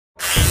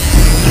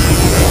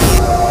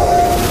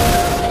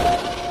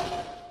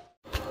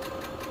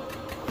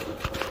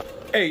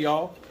Hey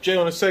y'all, Jay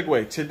on the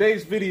Segway.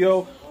 Today's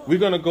video, we're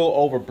gonna go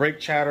over brake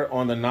chatter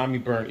on the NAMI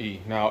Burn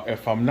E. Now,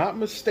 if I'm not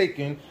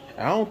mistaken,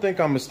 I don't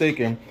think I'm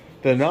mistaken,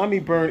 the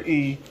NAMI Burn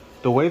E,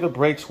 the way the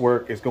brakes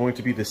work is going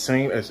to be the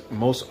same as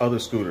most other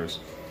scooters.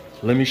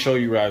 Let me show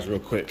you guys real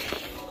quick.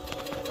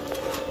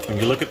 When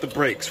you look at the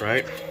brakes,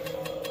 right?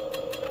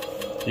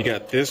 You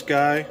got this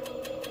guy,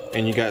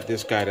 and you got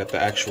this guy that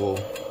the actual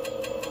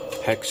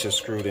hex is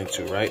screwed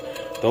into, right?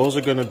 Those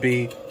are gonna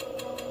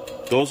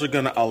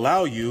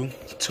allow you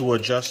to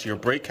adjust your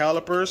brake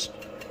calipers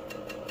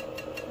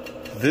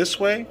this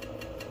way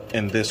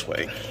and this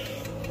way.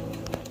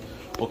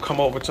 We'll come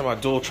over to my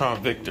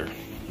Dualtron Victor.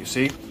 You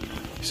see,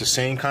 it's the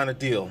same kind of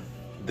deal.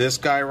 This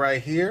guy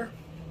right here,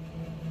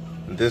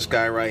 and this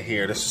guy right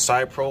here. This is the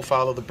side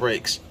profile of the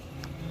brakes.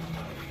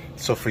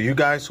 So for you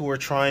guys who are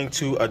trying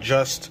to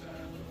adjust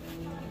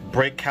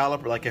brake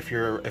caliper, like if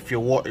your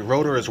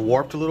rotor is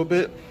warped a little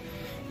bit,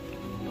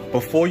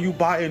 before you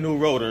buy a new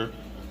rotor,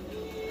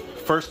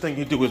 first thing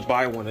you do is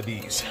buy one of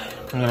these.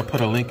 I'm gonna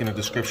put a link in the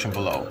description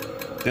below.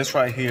 This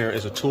right here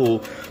is a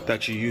tool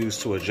that you use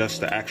to adjust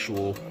the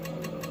actual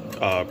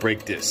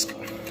brake disc.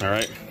 All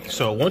right,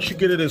 so once you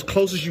get it as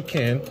close as you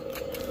can,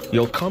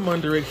 you'll come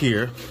under it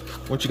here.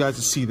 I want you guys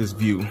to see this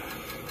view.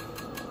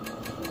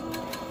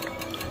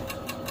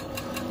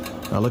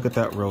 Now look at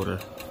that rotor.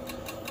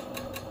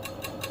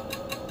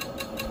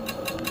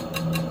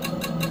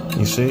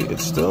 You see,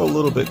 it's still a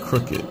little bit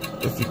crooked.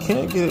 If you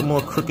can't get it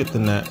more crooked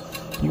than that,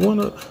 you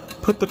want to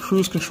put the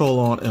cruise control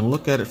on and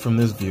look at it from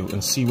this view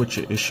and see what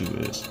your issue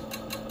is.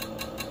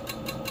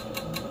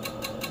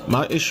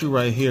 My issue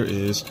right here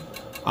is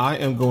I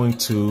am going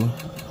to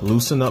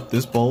loosen up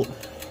this bolt.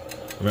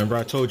 Remember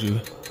I told you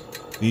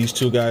these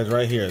two guys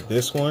right here,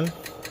 this one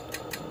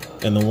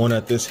and the one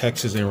that this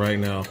hex is in right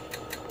now.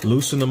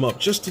 Loosen them up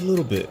just a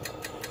little bit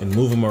and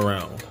move them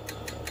around.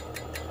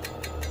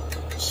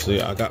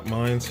 See, I got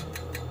mines.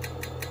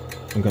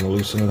 I'm gonna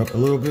loosen it up a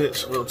little bit.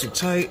 It's a little too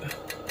tight.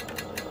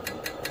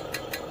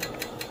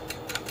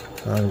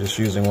 I'm just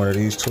using one of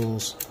these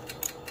tools.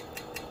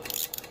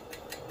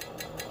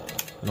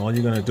 And all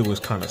you're gonna do is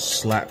kind of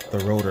slap the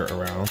rotor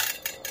around.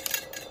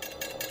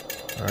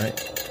 All right,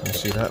 you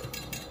see that?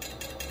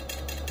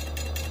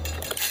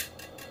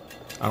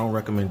 I don't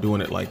recommend doing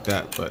it like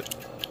that, but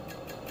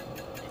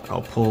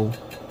I'll pull.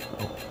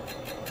 Oh.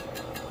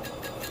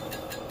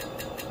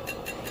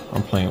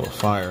 I'm playing with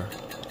fire.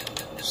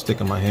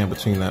 Sticking my hand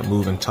between that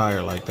moving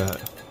tire like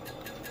that.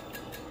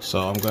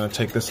 So I'm gonna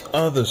take this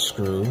other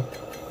screw.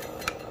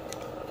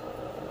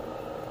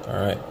 All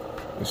right,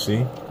 you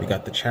see, we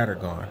got the chatter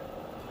gone.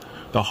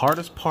 The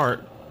hardest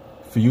part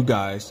for you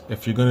guys,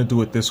 if you're gonna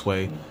do it this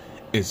way,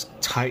 is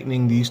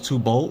tightening these two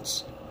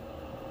bolts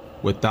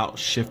without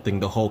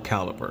shifting the whole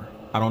caliper.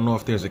 I don't know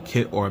if there's a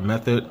kit or a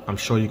method. I'm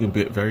sure you can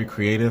be very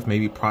creative,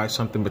 maybe pry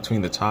something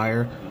between the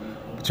tire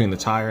and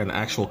the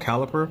actual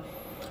caliper.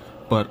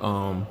 But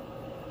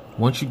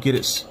once you get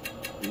it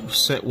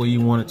set where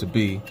you want it to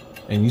be,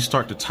 and you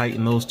start to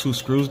tighten those two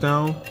screws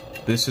down,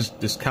 this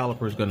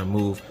caliper is going to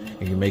move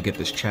and you may get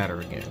this chatter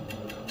again.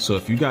 So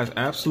if you guys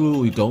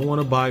absolutely don't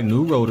want to buy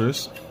new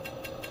rotors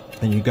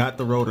and you got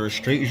the rotor as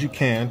straight as you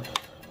can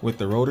with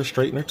the rotor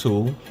straightener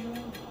tool,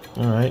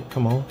 all right,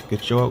 come on,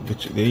 get you,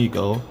 there you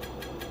go.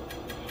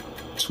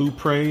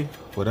 Two-pray,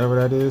 whatever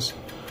that is.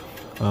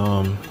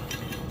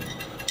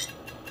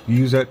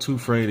 Use that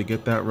two-fray to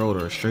get that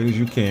rotor as straight as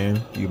you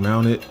can. You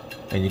mount it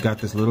and you got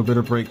this little bit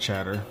of brake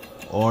chatter.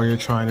 All you're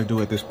trying to do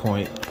at this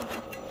point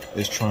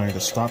is trying to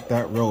stop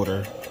that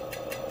rotor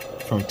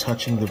from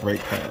touching the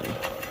brake pad.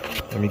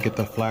 Let me get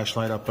the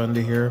flashlight up under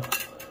here.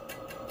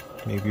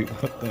 Maybe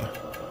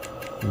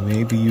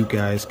you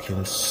guys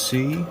can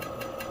see.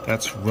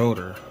 That's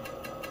rotor.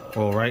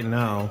 Well, right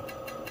now,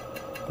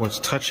 what's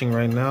touching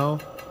right now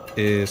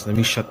is, let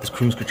me shut this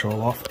cruise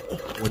control off.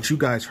 What you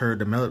guys heard,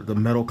 the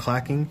metal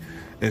clacking,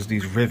 is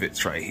these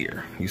rivets right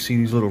here. You see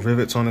these little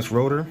rivets on this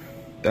rotor?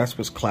 That's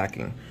what's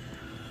clacking.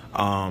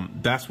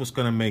 That's what's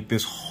gonna make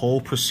this whole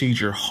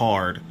procedure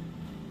hard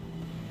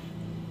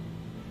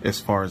as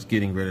far as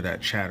getting rid of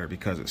that chatter,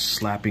 because it's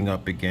slapping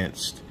up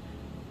against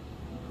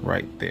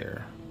right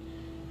there.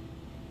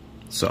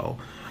 So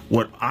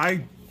what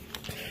I'm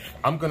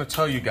gonna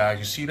tell you guys,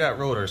 you see that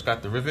rotor, it's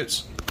got the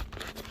rivets.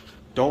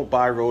 Don't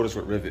buy rotors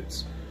with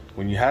rivets.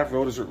 When you have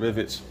rotors with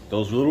rivets,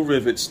 those little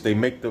rivets, they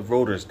make the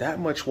rotors that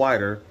much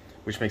wider,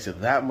 which makes it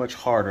that much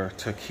harder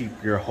to keep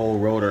your whole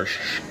rotor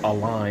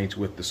aligned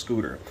with the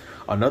scooter.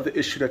 Another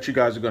issue that you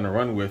guys are going to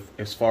run with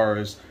as far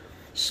as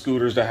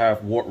scooters that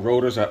have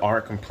rotors that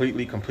aren't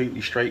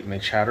completely straight and they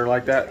chatter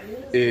like that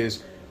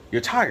is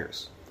your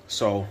tires.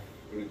 So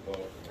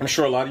I'm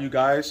sure a lot of you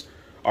guys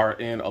are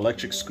in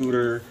electric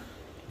scooter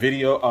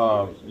video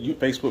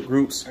Facebook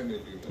groups.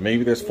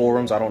 Maybe there's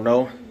forums, I don't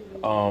know.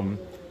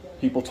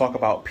 People talk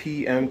about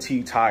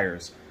PMT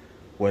tires.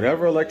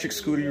 Whatever electric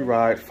scooter you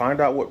ride, find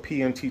out what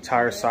PMT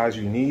tire size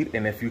you need,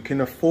 and if you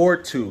can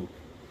afford to,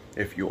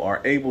 if you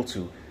are able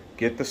to,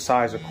 get the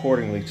size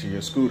accordingly to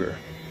your scooter.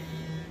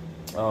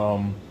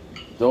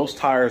 Those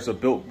tires are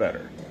built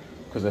better.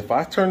 Because if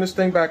I turn this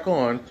thing back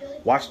on,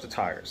 watch the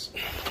tires.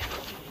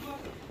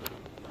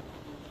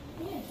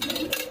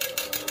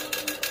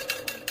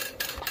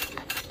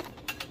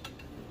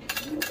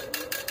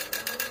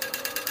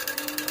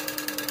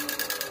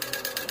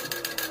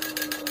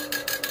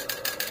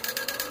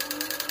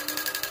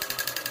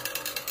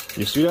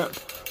 You see that?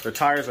 The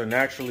tires are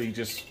naturally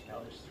just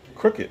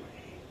crooked.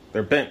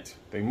 They're bent,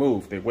 they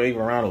move, they wave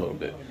around a little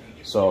bit.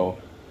 So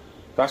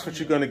that's what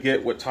you're gonna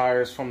get with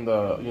tires from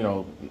the, you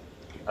know,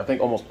 I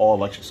think almost all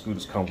electric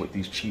scooters come with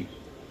these cheap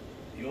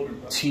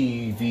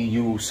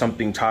TVU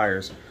something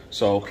tires.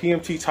 So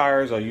PMT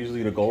tires are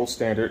usually the gold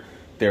standard.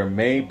 There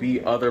may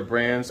be other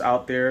brands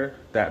out there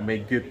that may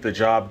get the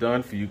job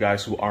done for you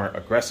guys who aren't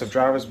aggressive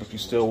drivers, but you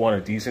still want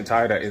a decent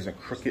tire that isn't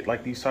crooked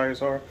like these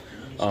tires are.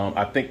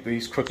 I think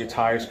these crooked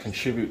tires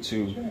contribute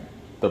to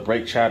the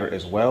brake chatter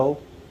as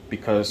well,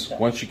 because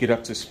once you get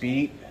up to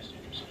speed,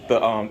 the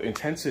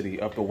intensity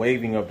of the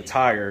waving of the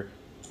tire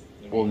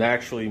will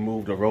naturally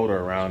move the rotor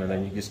around, and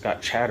then you just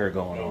got chatter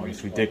going on.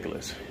 It's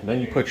ridiculous. And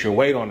then you put your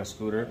weight on the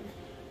scooter,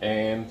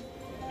 and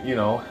you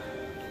know,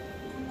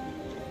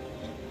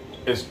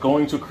 it's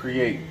going to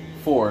create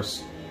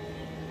force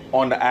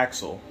on the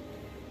axle.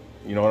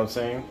 You know what I'm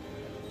saying?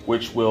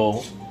 Which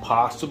will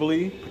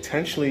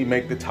potentially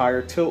make the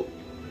tire tilt,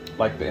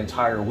 like the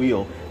entire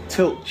wheel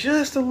tilt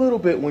just a little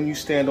bit when you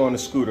stand on the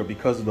scooter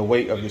because of the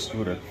weight of your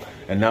scooter.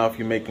 And now if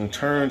you're making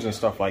turns and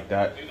stuff like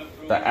that,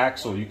 the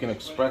axle, you can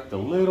expect a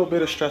little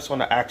bit of stress on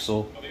the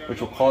axle,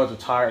 which will cause the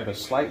tire to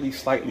slightly,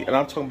 and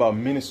I'm talking about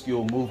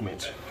minuscule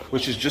movements,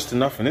 which is just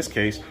enough in this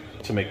case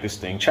to make this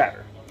thing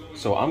chatter.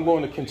 So I'm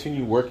going to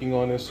continue working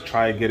on this,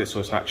 try to get it so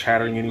it's not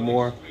chattering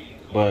anymore.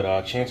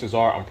 But chances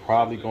are I'm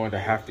probably going to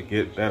have to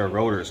get better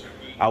rotors.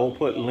 I will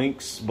put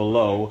links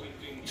below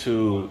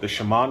to the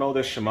Shimano.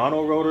 There's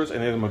Shimano rotors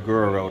and there's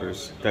Magura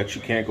rotors that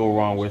you can't go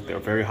wrong with. They're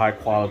very high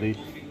quality.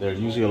 They're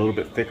usually a little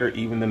bit thicker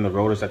even than the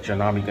rotors that your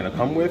NAMI gonna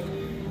come with.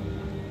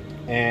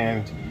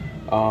 And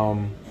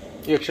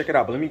yeah, check it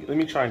out. But let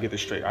me try and get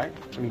this straight. All right,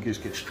 let me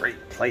just get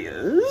straight,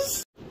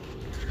 players.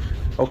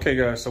 Okay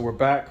guys, so we're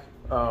back.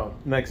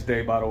 Next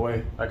day, by the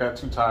way. I got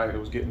too tired, it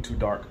was getting too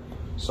dark.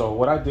 So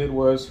what I did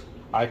was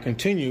I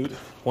continued.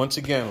 Once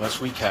again, let's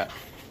recap.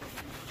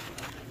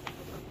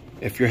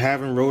 If you're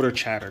having rotor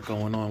chatter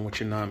going on with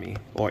your NAMI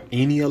or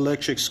any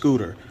electric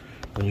scooter,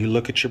 when you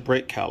look at your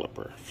brake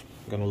caliper,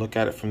 I'm gonna look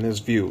at it from this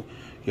view.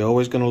 You're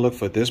always gonna look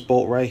for this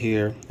bolt right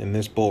here and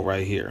this bolt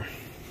right here.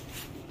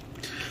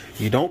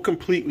 You don't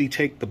completely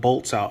take the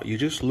bolts out, you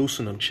just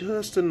loosen them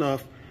just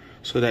enough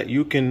so that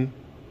you can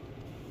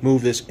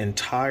move this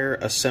entire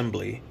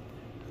assembly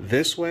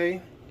this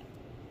way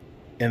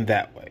and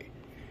that way.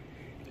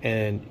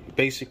 And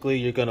basically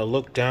you're gonna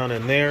look down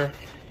in there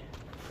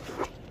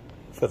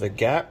for the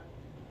gap.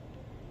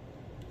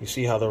 You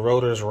see how the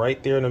rotor is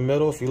right there in the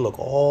middle? If you look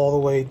all the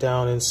way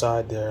down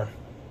inside there,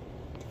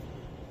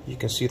 you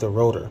can see the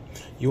rotor.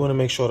 You want to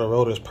make sure the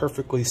rotor is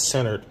perfectly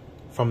centered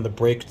from the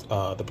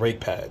brake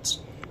pads.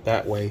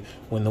 That way,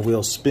 when the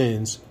wheel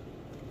spins,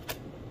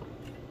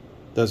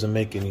 it doesn't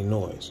make any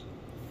noise.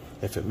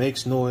 If it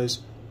makes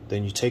noise,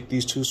 then you take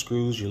these two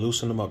screws, you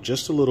loosen them up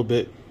just a little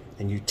bit,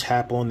 and you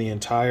tap on the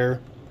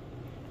entire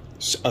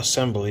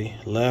assembly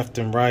left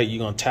and right.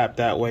 You're gonna tap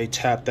that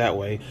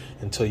way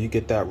until you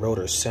get that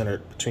rotor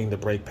centered between the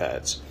brake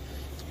pads.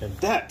 And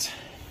that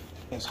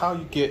is how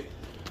you get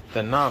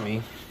the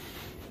NAMI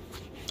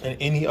and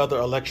any other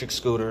electric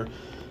scooter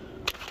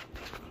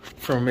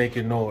from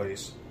making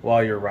noise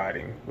while you're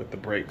riding with the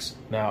brakes.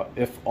 Now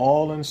if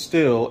all and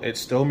still it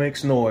still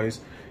makes noise,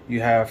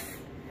 you have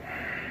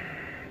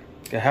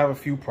a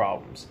few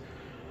problems.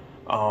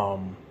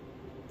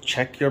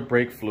 Check your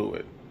brake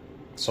fluid.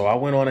 So I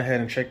went on ahead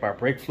and checked my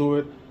brake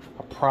fluid.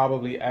 I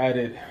probably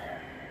added,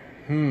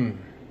 I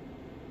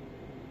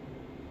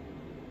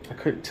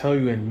couldn't tell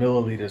you in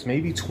milliliters,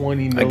 maybe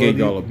 20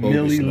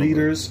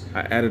 milliliters.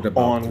 I added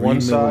about on one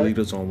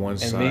milliliters side, on one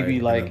side, and maybe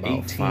like and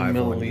 18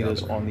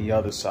 milliliters on the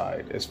other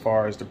side as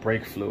far as the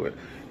brake fluid.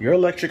 Your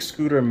electric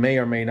scooter may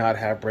or may not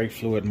have brake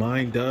fluid.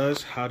 Mine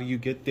does. How do you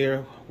get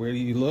there? Where do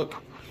you look?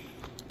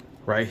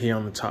 Right here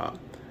on the top.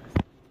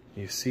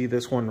 You see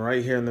this one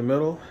right here in the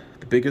middle,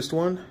 the biggest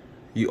one?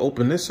 You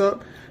open this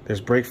up,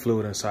 there's brake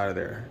fluid inside of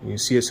there. You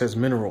see it says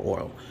mineral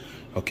oil.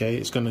 Okay,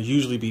 it's gonna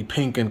usually be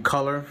pink in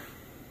color.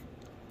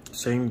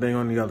 Same thing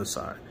on the other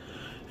side.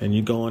 And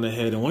you go on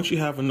ahead, and once you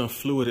have enough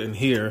fluid in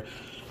here,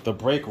 the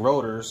brake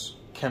rotors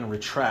can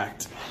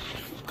retract.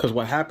 Because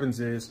what happens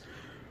is,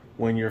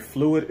 when your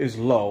fluid is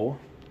low,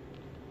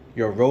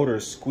 your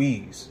rotors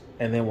squeeze.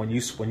 And then when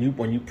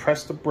you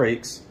press the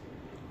brakes,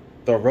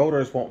 the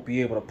rotors won't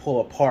be able to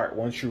pull apart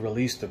once you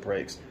release the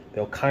brakes.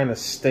 They'll kind of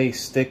stay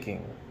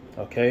sticking.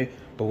 Okay,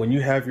 but when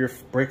you have your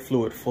brake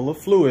fluid full of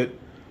fluid,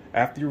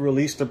 after you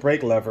release the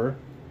brake lever,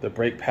 the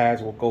brake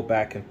pads will go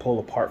back and pull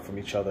apart from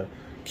each other,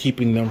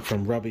 keeping them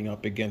from rubbing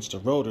up against the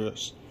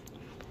rotors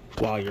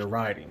while you're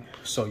riding.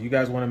 So you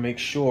guys want to make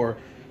sure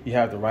you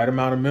have the right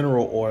amount of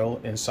mineral oil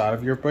inside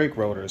of your brake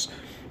rotors.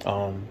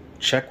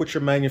 Check with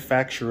your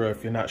manufacturer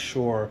if you're not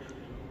sure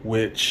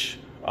which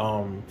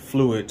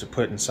fluid to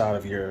put inside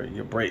of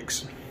your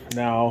brakes.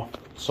 Now,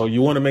 so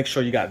you want to make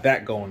sure you got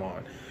that going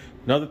on.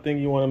 Another thing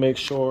you want to make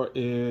sure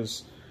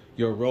is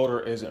your rotor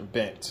isn't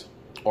bent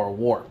or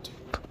warped.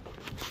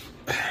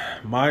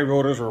 My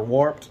rotors were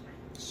warped,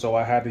 so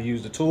I had to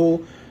use the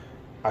tool.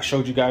 I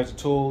showed you guys the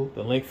tool.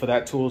 The link for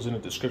that tool is in the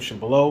description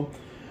below.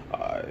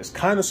 It's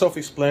kind of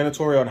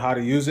self-explanatory on how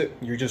to use it.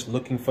 You're just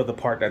looking for the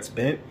part that's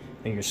bent,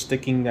 and you're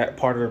sticking that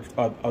part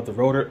of the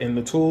rotor in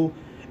the tool,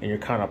 and you're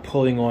kind of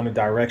pulling on the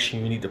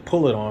direction you need to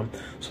pull it on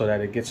so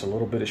that it gets a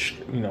little bit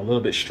of, a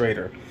little bit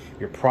straighter.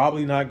 You're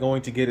probably not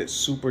going to get it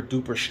super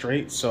duper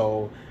straight,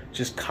 so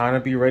just kind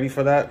of be ready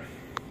for that.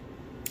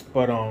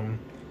 But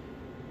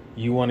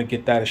you want to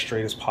get that as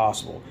straight as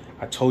possible.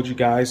 I told you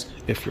guys,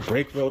 if your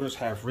brake rotors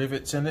have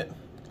rivets in it,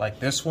 like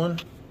this one,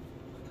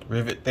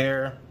 rivet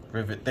there,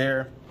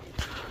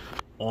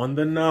 on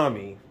the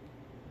NAMI,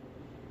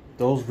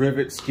 those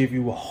rivets give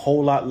you a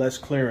whole lot less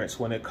clearance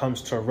when it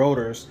comes to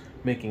rotors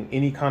making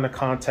any kind of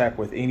contact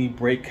with any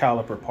brake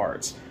caliper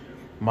parts.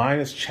 Mine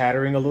is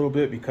chattering a little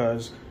bit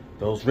because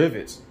those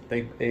rivets,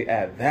 they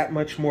add that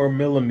much more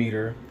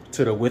millimeter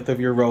to the width of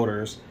your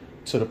rotors,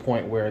 to the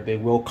point where they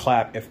will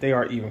clap if they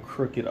are even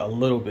crooked a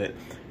little bit.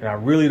 And I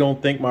really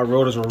don't think my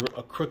rotors were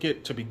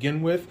crooked to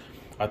begin with.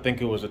 I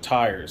think it was the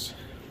tires.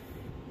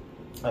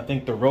 I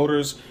think the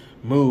rotors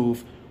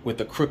move with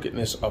the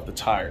crookedness of the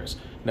tires.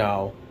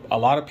 Now, a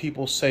lot of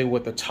people say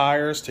with the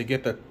tires, to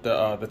get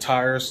the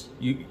tires,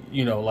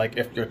 you know, like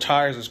if your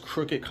tires is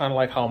crooked, kind of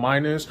like how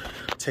mine is,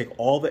 take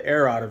all the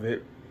air out of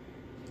it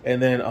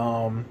and then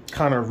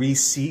kind of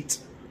reseat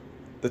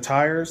the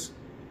tires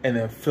and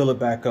then fill it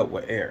back up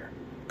with air.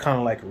 Kind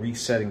of like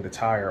resetting the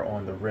tire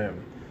on the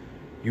rim.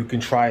 You can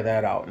try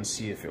that out and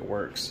see if it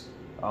works.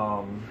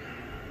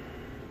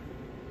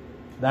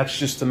 That's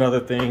just another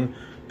thing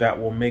that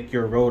will make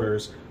your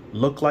rotors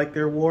look like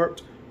they're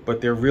warped,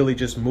 but they're really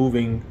just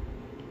moving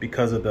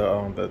because of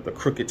the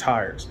crooked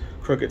tires.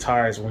 Crooked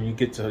tires, when you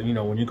get to,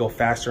 when you go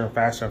faster and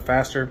faster and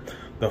faster,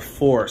 the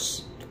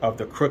force of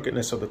the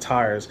crookedness of the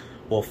tires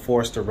will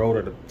force the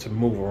rotor to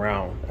move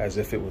around as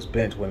if it was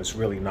bent when it's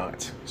really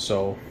not.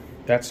 So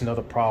that's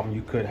another problem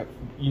you could have,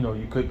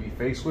 you could be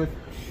faced with.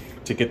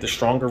 To get the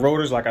stronger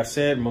rotors, like I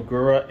said,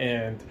 Magura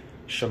and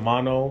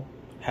Shimano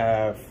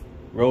have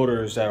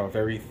rotors that are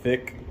very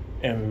thick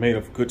and made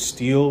of good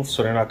steel,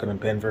 so they're not going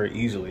to bend very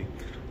easily.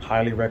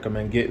 Highly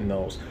recommend getting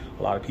those.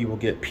 A lot of people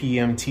get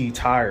PMT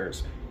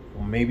tires.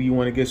 Well, maybe you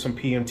want to get some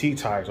PMT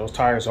tires. Those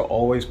tires are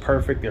always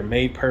perfect. They're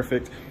made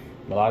perfect.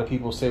 A lot of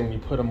people say when you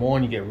put them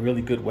on, you get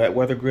really good wet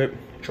weather grip,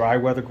 dry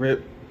weather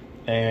grip,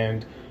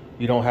 and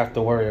you don't have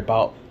to worry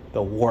about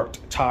the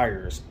warped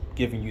tires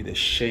giving you this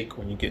shake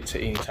when you get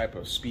to any type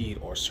of speed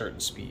or certain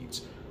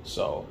speeds.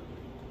 So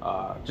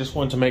just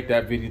wanted to make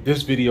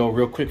this video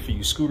real quick for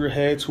you scooter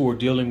heads who are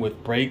dealing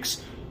with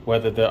brakes,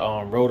 whether the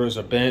rotors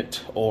are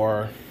bent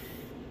or,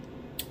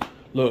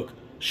 look,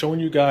 showing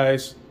you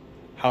guys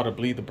how to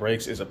bleed the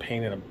brakes is a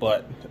pain in the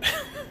butt.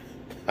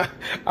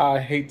 I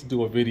hate to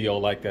do a video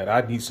like that.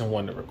 I need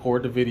someone to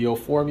record the video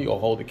for me or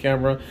hold the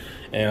camera,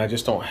 and I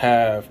just don't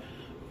have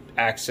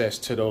access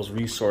to those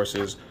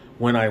resources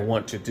when I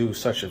want to do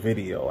such a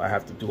video. I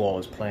have to do all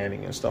this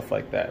planning and stuff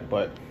like that.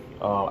 But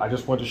I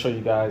just want to show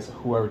you guys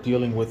who are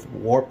dealing with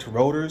warped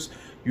rotors,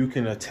 you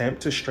can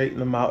attempt to straighten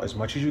them out as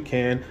much as you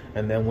can,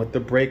 and then with the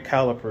brake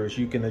calipers,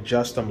 you can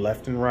adjust them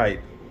left and right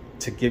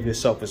to give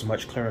yourself as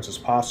much clearance as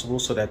possible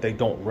so that they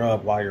don't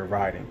rub while you're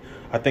riding.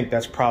 I think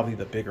that's probably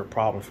the bigger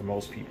problem for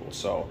most people.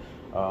 So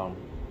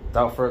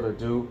without further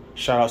ado,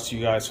 shout outs to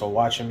you guys for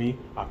watching me.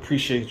 I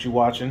appreciate you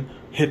watching.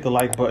 Hit the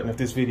like button if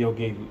this video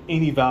gave you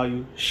any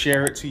value.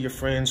 Share it to your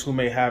friends who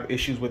may have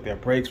issues with their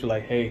brakes. Be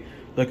like, hey,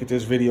 look at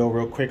this video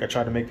real quick. I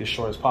tried to make this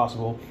short as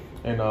possible.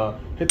 And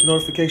hit the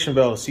notification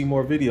bell to see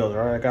more videos.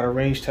 All right, I got a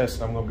range test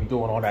that I'm going to be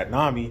doing on that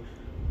NAMI,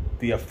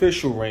 the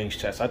official range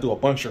test. I do a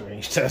bunch of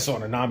range tests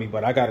on a NAMI,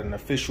 but I got an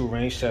official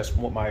range test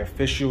with my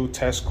official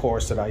test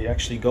course that I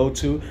actually go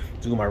to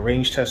do my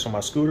range test on my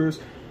scooters.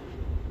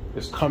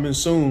 It's coming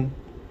soon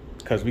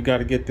because we got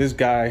to get this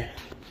guy.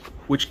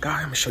 Which guy?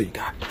 I'm going to show you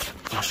guy.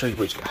 I'll show you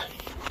which guy.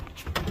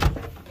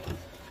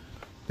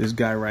 This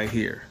guy right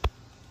here,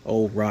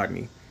 old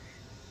Rodney.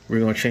 We're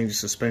going to change the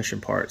suspension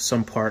part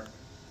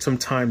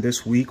sometime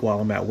this week while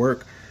I'm at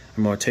work.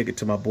 I'm going to take it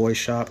to my boy's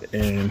shop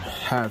and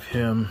have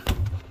him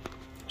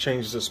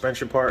change the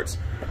suspension parts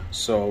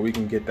so we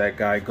can get that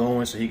guy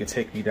going, so he can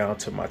take me down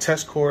to my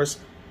test course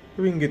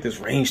and we can get this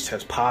range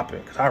test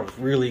popping, because I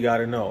really got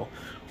to know,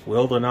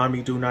 will the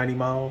NAMI do 90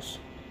 miles?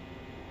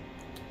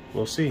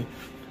 We'll see.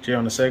 Jay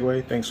on the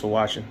Segway, thanks for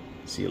watching.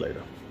 See you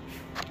later.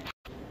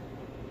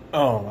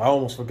 Oh, I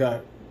almost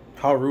forgot.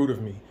 How rude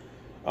of me.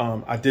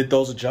 I did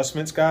those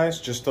adjustments, guys,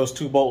 just those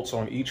 2 bolts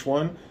on each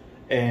one,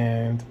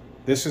 and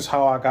this is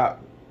how I got,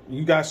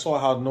 you guys saw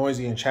how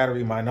noisy and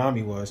chattery my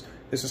NAMI was.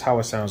 This is how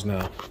it sounds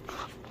now.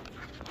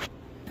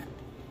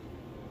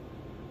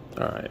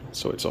 All right,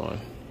 so it's on.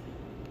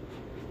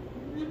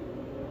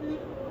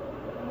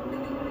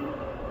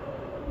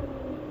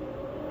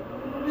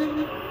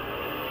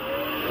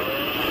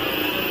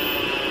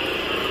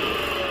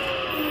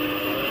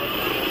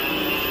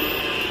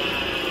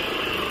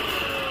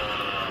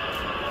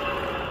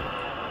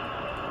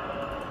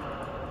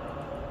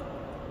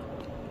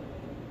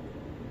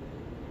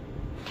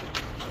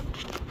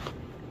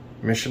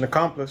 Mission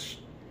accomplished.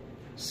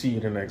 See you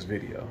in the next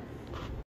video.